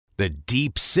The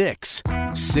Deep Six.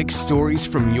 6 stories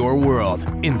from your world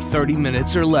in 30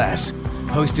 minutes or less.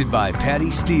 Hosted by Patty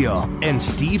Steele and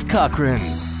Steve Cochran.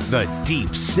 The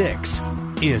Deep Six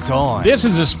is on. This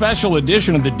is a special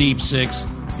edition of the Deep Six,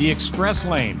 the Express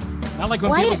Lane. Not like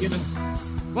when people get in.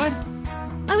 What?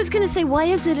 I was going to say, why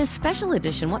is it a special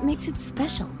edition? What makes it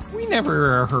special? We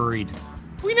never are hurried.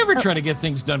 We never try to get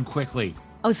things done quickly.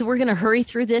 Oh, so we're going to hurry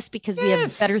through this because we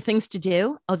have better things to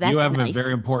do? Oh, that's nice. You have a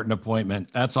very important appointment.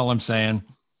 That's all I'm saying.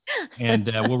 And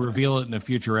we'll reveal it in a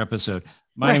future episode.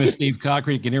 My name is Steve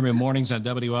Cochran. You can hear me mornings on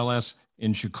WLS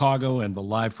in Chicago and the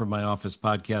Live from My Office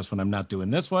podcast when I'm not doing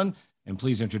this one. And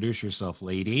please introduce yourself,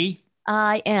 lady.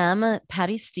 I am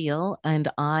Patty Steele, and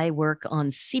I work on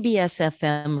CBS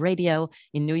FM radio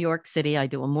in New York City. I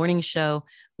do a morning show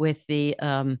with the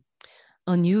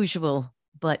unusual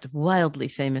but wildly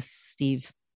famous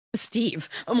Steve.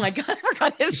 Oh my God, I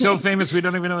forgot his name. So famous, we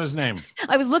don't even know his name.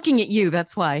 I was looking at you.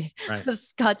 That's why. Right.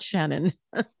 Scott Shannon.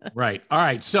 Right. All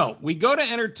right. So we go to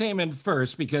entertainment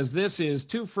first because this is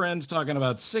two friends talking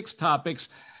about 6 topics,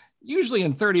 usually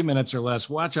in 30 minutes or less.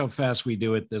 Watch how fast we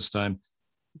do it this time.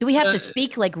 Do we have to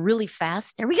speak like really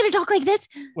fast? Are we going to talk like this?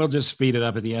 We'll just speed it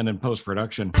up at the end in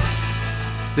post-production.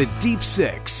 The Deep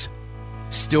Six.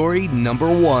 Story number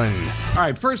 1. All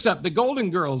right, first up, the Golden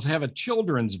Girls have a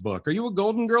children's book. Are you a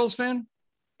Golden Girls fan?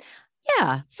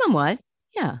 Yeah, somewhat.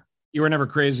 Yeah. You were never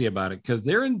crazy about it because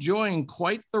they're enjoying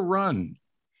quite the run.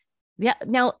 Yeah.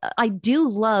 Now,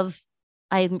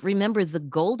 I remember the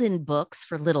Golden books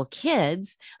for little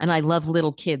kids, and I love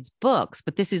little kids' books,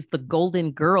 but this is the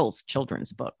Golden Girls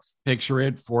children's books. Picture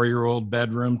it, 4-year-old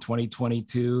bedroom,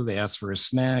 2022. They ask for a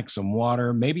snack, some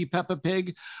water, maybe Peppa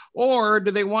Pig, or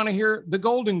do they want to hear the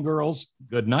Golden Girls,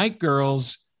 Good Night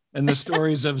Girls, and the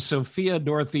stories of Sophia,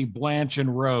 Dorothy, Blanche,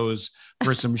 and Rose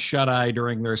for some shut-eye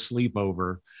during their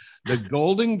sleepover. The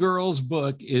Golden Girls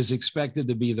book is expected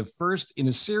to be the first in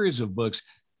a series of books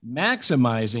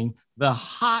maximizing the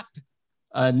hot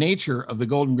nature of the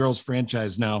Golden Girls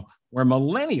franchise now, where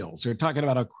millennials are talking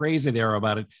about how crazy they are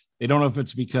about it. They don't know if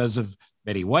it's because of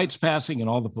Betty White's passing and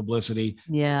all the publicity.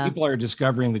 Yeah. People are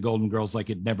discovering the Golden Girls like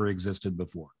it never existed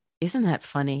before. Isn't that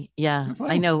funny? Yeah.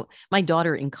 Funny. I know my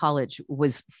daughter in college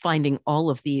was finding all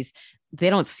of these. They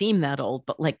don't seem that old,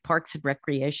 but like Parks and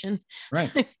Recreation.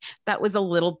 Right. That was a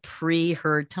little pre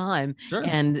her time. Sure.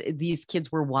 And these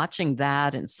kids were watching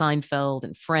that and Seinfeld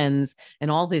and Friends and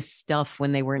all this stuff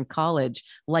when they were in college,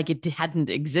 like it hadn't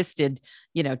existed,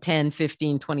 10,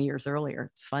 15, 20 years earlier.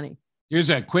 It's funny. Here's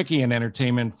a quickie in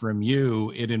entertainment from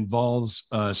you. It involves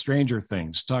Stranger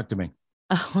Things. Talk to me.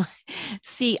 Oh,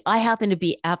 see, I happen to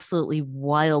be absolutely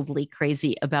wildly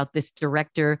crazy about this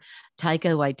director,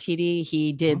 Taika Waititi.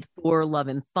 He did Thor, Love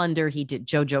and Thunder. He did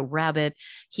Jojo Rabbit.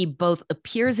 He both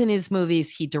appears in his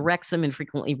movies. He directs them and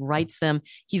frequently writes them.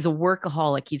 He's a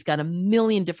workaholic. He's got a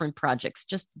million different projects.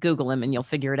 Just Google him and you'll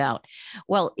figure it out.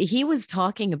 Well, he was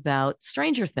talking about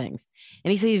Stranger Things,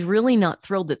 and he said he's really not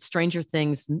thrilled that Stranger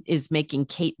Things is making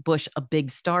Kate Bush a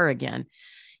big star again.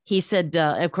 He said,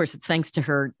 of course, it's thanks to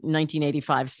her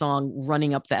 1985 song,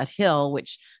 Running Up That Hill,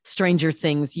 which Stranger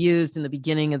Things used in the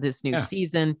beginning of this new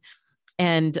season.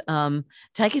 And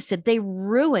Taika said they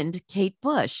ruined Kate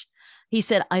Bush. He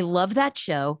said, I love that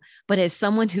show, but as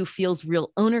someone who feels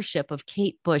real ownership of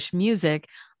Kate Bush music,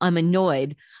 I'm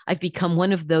annoyed. I've become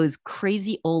one of those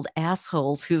crazy old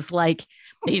assholes who's like,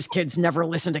 these kids never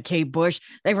listen to Kate Bush.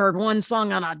 They've heard one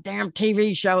song on a damn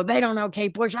TV show. They don't know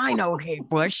Kate Bush. I know Kate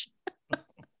Bush.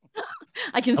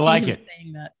 I can see him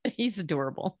saying that. He's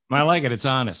adorable. I like it. It's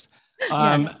honest.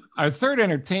 Yes. Our third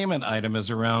entertainment item is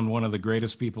around one of the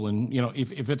greatest people in,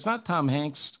 if it's not Tom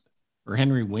Hanks or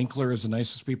Henry Winkler as the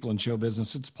nicest people in show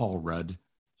business, it's Paul Rudd.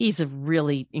 He's a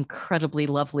really incredibly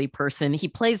lovely person. He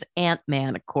plays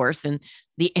Ant-Man, of course, in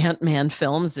the Ant-Man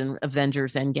films and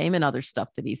Avengers Endgame and other stuff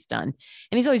that he's done.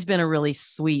 And he's always been a really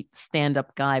sweet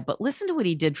stand-up guy. But listen to what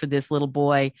he did for this little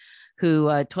boy who,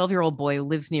 a 12-year-old boy who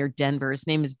lives near Denver. His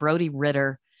name is Brody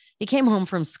Ritter. He came home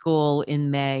from school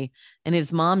in May, and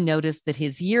his mom noticed that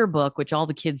his yearbook, which all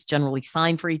the kids generally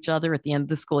sign for each other at the end of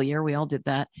the school year, we all did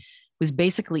that, was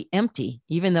basically empty.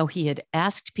 Even though he had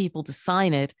asked people to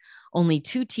sign it, only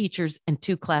 2 teachers and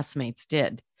 2 classmates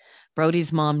did.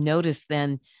 Brody's mom noticed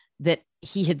then that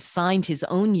he had signed his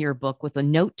own yearbook with a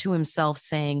note to himself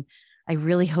saying, I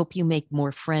really hope you make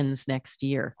more friends next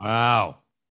year. Wow.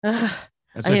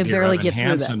 That's I a barely Dear Evan get through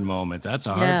Hansen that. moment. That's a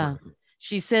Yeah. heartbreaker.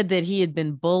 She said that he had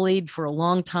been bullied for a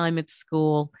long time at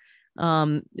school.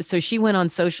 So she went on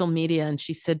social media and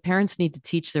she said, parents need to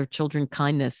teach their children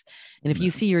kindness. And if you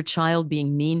see your child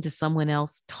being mean to someone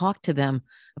else, talk to them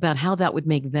about how that would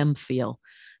make them feel.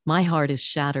 My heart is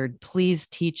shattered. Please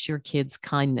teach your kids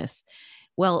kindness.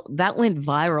 Well, that went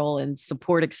viral and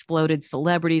support exploded.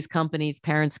 Celebrities, companies,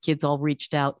 parents, kids all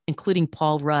reached out, including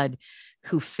Paul Rudd,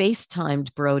 who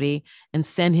FaceTimed Brody and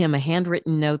sent him a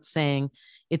handwritten note saying,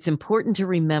 it's important to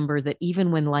remember that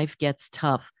even when life gets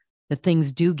tough, that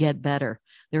things do get better.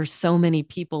 There are so many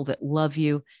people that love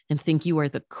you and think you are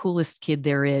the coolest kid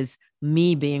there is,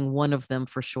 me being one of them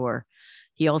for sure.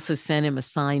 He also sent him a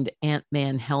signed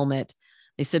Ant-Man helmet.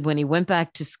 They said when he went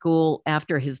back to school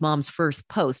after his mom's first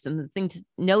post, and the thing to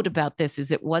note about this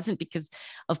is it wasn't because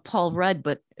of Paul Rudd,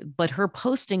 but her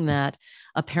posting that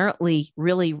apparently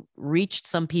really reached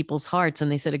some people's hearts.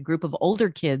 And they said a group of older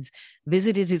kids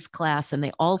visited his class and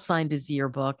they all signed his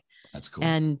yearbook. That's cool.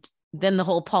 And then the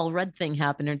whole Paul Rudd thing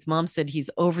happened. And his mom said he's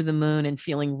over the moon and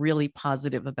feeling really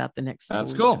positive about the next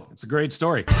That's school cool. It's a great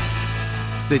story.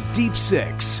 The Deep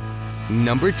Six,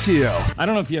 number 2. I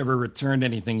don't know if you ever returned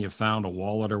anything you found, a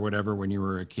wallet or whatever, when you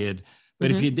were a kid.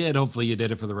 But if you did, hopefully you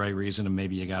did it for the right reason and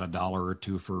maybe you got $1 or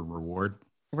 $2 for a reward.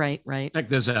 Right. Check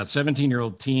this out.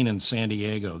 17-year-old teen in San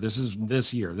Diego. This is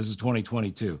this year. This is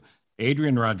 2022.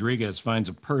 Adrian Rodriguez finds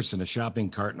a purse in a shopping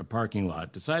cart in a parking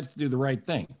lot, decides to do the right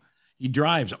thing. He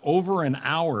drives over an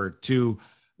hour to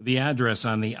the address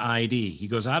on the ID. He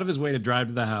goes out of his way to drive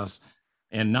to the house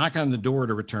and knock on the door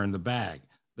to return the bag.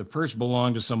 The purse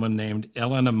belonged to someone named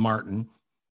Elena Martin.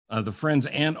 The friend's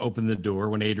aunt opened the door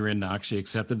when Adrian knocked. She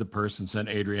accepted the purse and sent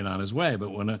Adrian on his way.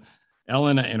 But when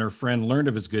Elena and her friend learned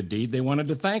of his good deed, they wanted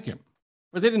to thank him.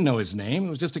 But they didn't know his name. It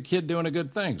was just a kid doing a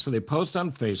good thing. So they post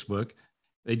on Facebook.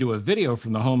 They do a video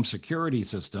from the home security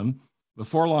system.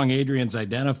 Before long, Adrian's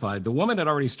identified. The woman had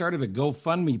already started a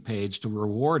GoFundMe page to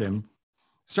reward him.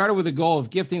 Started with a goal of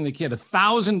gifting the kid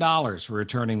 $1,000 for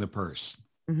returning the purse.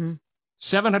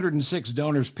 706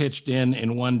 donors pitched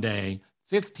in one day.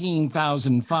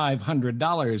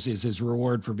 $15,500 is his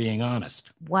reward for being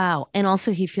honest. Wow. And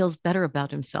also he feels better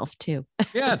about himself too.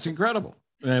 Yeah, it's incredible.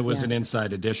 It was an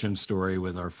Inside Edition story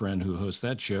with our friend who hosts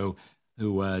that show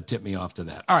who tipped me off to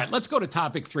that. All right, let's go to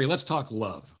topic 3. Let's talk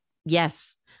love.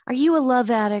 Yes. Are you a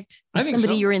love addict? I think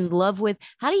somebody so. you're in love with?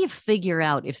 How do you figure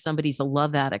out if somebody's a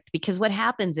love addict? Because what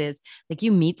happens is like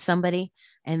you meet somebody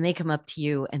and they come up to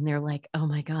you and they're like, oh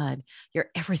my God,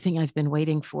 you're everything I've been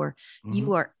waiting for.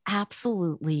 You are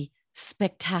absolutely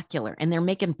spectacular. And they're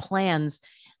making plans.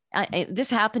 This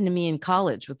happened to me in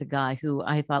college with a guy who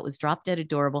I thought was drop dead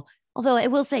adorable. Although I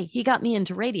will say he got me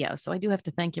into radio. So I do have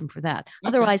to thank him for that. Okay.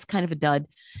 Otherwise, kind of a dud.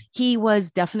 He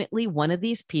was definitely one of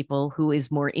these people who is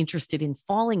more interested in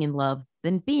falling in love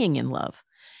than being in love.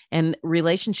 And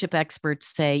relationship experts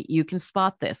say you can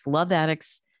spot this. Love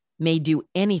addicts may do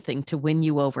anything to win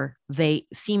you over. They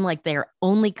seem like they're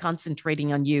only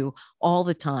concentrating on you all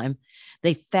the time.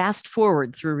 They fast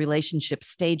forward through relationship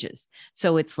stages.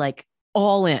 So it's like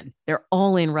all in. They're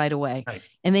all in right away. Right.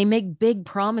 And they make big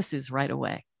promises right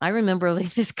away. I remember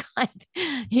like this guy,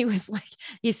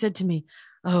 he said to me,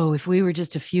 oh, if we were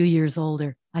just a few years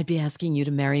older, I'd be asking you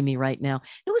to marry me right now.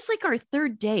 It was like our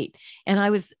third date. And I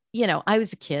was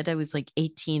a kid. I was like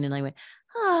 18 and I went,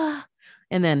 ah.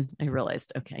 And then I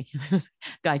realized, okay, this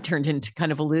guy turned into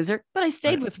kind of a loser, but I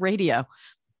stayed with radio.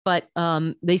 But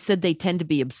they said they tend to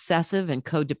be obsessive and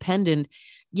codependent,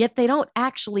 yet they don't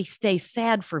actually stay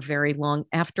sad for very long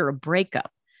after a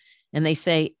breakup. And they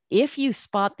say, if you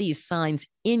spot these signs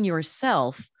in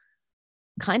yourself,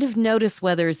 kind of notice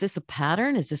whether, is this a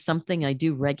pattern? Is this something I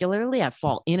do regularly? I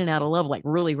fall in and out of love like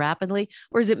really rapidly?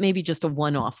 Or is it maybe just a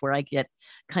one-off where I get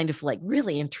kind of like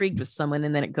really intrigued with someone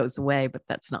and then it goes away, but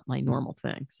that's not my normal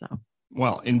thing. So,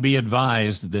 well, and be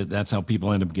advised that that's how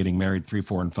people end up getting married 3,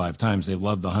 4, and 5 times. They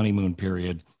love the honeymoon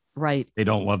period. Right. They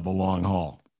don't love the long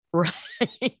haul. Right.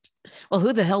 Well,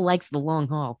 who the hell likes the long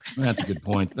haul? That's a good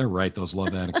point. They're right, those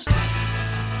love addicts.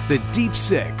 The Deep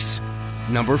Six,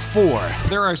 number 4.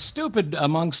 There are stupid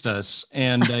amongst us,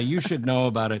 and you should know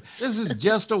about it. This is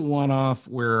just a one-off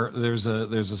where there's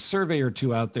a survey or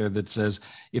two out there that says,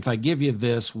 if I give you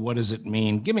this, what does it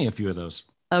mean? Give me a few of those.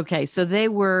 Okay, so they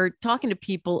were talking to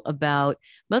people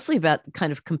mostly about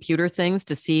kind of computer things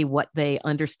to see what they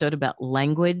understood about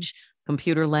language,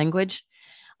 computer language.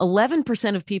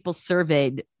 11% of people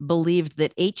surveyed believed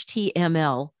that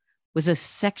HTML was a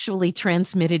sexually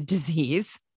transmitted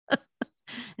disease.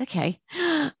 Okay.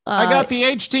 I got the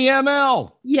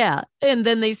HTML. Yeah. And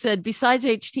then they said, besides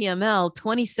HTML,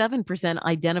 27%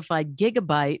 identified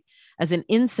gigabyte as an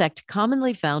insect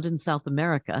commonly found in South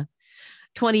America.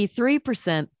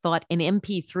 23% thought an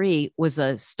MP3 was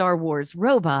a Star Wars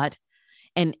robot,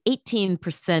 and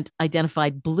 18%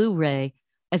 identified Blu-ray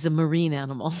as a marine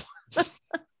animal.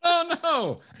 Oh,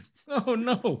 no. Oh,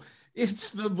 no. It's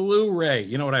the Blu-ray.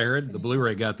 You know what I heard? The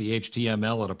Blu-ray got the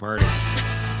HTML at a party.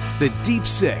 The Deep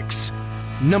Six.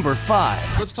 Number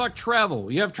 5. Let's talk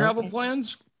travel. You have travel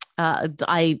plans?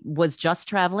 I was just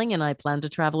traveling and I plan to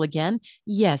travel again.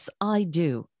 Yes, I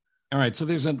do. All right. So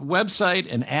there's a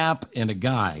website, an app, and a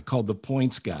guy called the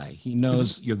Points Guy. He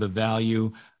knows you're the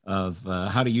value of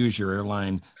how to use your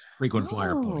airline frequent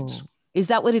flyer points. Is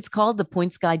that what it's called?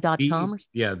 ThePointsGuy.com?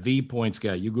 Yeah, The Points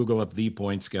Guy. You Google up The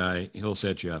Points Guy, he'll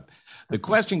set you up. The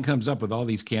question comes up with all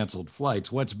these canceled flights.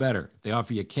 What's better? They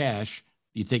offer you cash.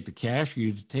 Do you take the cash or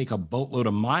you take a boatload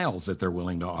of miles that they're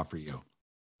willing to offer you?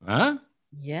 Huh?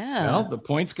 Yeah. Well, the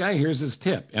Points Guy, here's his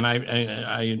tip. And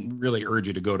I really urge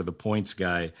you to go to the Points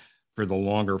Guy for the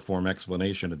longer form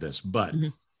explanation of this. But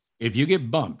if you get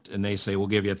bumped and they say, we'll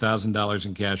give you $1,000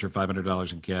 in cash or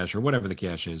 $500 in cash or whatever the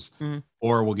cash is,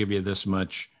 or we'll give you this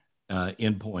much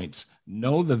in points,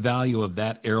 know the value of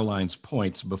that airline's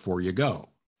points before you go.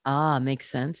 Ah, makes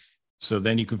sense. So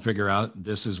then you can figure out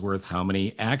this is worth how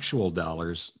many actual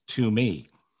dollars to me.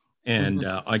 And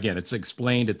again, it's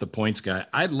explained at the Points Guy.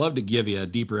 I'd love to give you a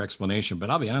deeper explanation, but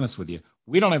I'll be honest with you.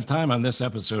 We don't have time on this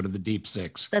episode of the Deep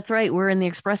Six. That's right. We're in the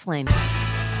express lane.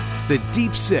 The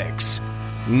Deep Six.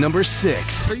 Number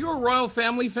 6. Are you a royal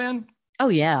family fan? Oh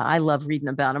yeah, I love reading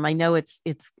about them. I know it's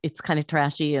kind of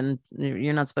trashy and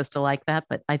you're not supposed to like that,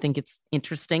 but I think it's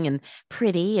interesting and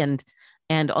pretty and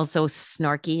also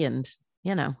snarky and,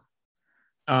 you know.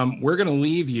 We're going to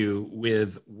leave you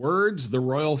with words the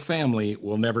royal family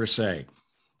will never say.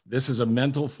 This is a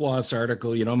Mental Floss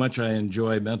article. You know how much I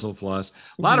enjoy Mental Floss.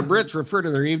 A lot of Brits refer to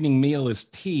their evening meal as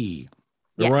tea.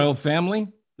 The royal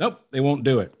family? Nope, they won't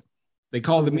do it. They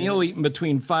call the meal eaten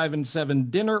between 5 and 7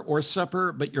 dinner or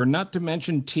supper, but you're not to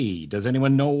mention tea. Does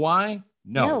anyone know why?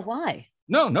 No, why?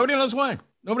 No, nobody knows why.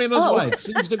 Nobody knows why. It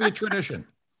seems to be a tradition.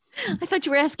 I thought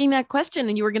you were asking that question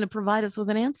and you were going to provide us with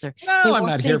an answer. No, I'm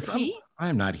not here.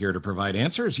 I'm not here to provide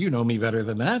answers. You know me better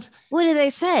than that. What do they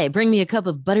say? Bring me a cup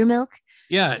of buttermilk?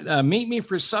 Yeah, meet me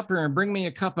for supper and bring me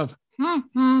a cup of,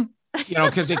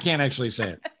 because they can't actually say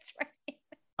it. That's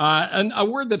right. And a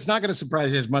word that's not going to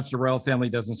surprise you as much the royal family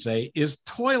doesn't say is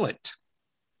toilet.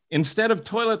 Instead of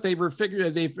toilet, they refer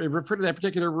to that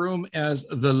particular room as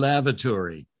the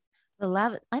lavatory.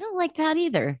 I don't like that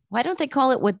either. Why don't they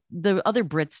call it what the other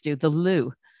Brits do, the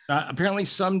loo? Apparently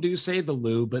some do say the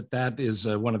loo, but that is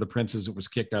one of the princes that was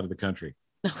kicked out of the country.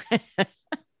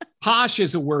 Posh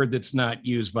is a word that's not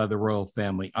used by the royal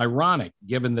family. Ironic,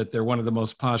 given that they're one of the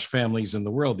most posh families in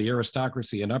the world. The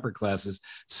aristocracy and upper classes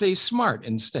say smart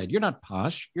instead. You're not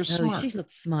posh, you're smart. She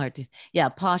looks smart. Yeah,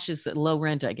 posh is low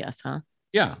rent, I guess, huh?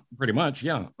 Yeah, pretty much,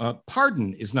 yeah.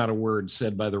 Pardon is not a word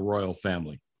said by the royal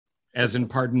family. As in,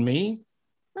 pardon me?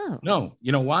 Oh. No.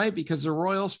 You know why? Because the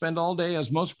royals spend all day,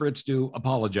 as most Brits do,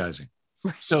 apologizing.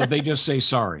 So they just say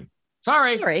sorry.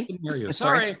 Sorry. Didn't hear you.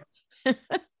 Sorry.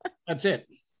 That's it.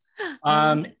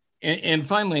 And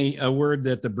finally, a word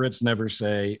that the Brits never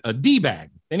say, a D-bag.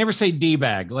 They never say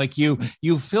D-bag, like you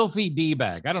filthy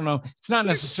D-bag. I don't know. It's not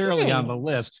necessarily on the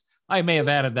list. I may have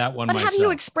added that one myself. But how do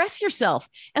you express yourself?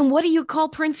 And what do you call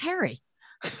Prince Harry?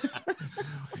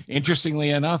 Interestingly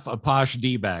enough, a posh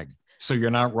D-bag. So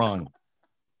you're not wrong.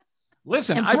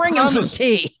 Listen, and bring him some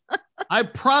tea. I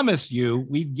promised you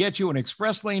we'd get you an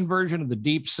express lane version of the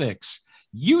Deep Six.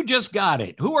 You just got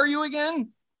it. Who are you again?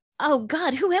 Oh,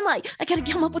 God, who am I? I got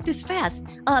to come up with this fast.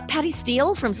 Patty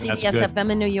Steele from CBS FM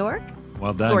in New York.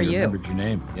 Well done. Who are you you? Remembered your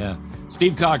name. Yeah.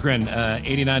 Steve Cochran,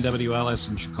 89 WLS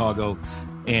in Chicago,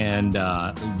 and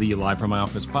the Live from My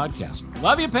Office podcast.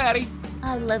 Love you, Patty.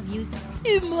 I love you so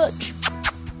much.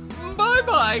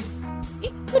 Bye-bye.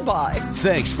 Goodbye.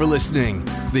 Thanks for listening.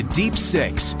 The Deep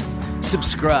Six.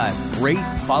 Subscribe, rate,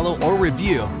 follow, or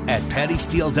review at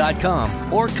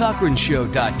pattysteele.com or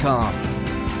cochranshow.com.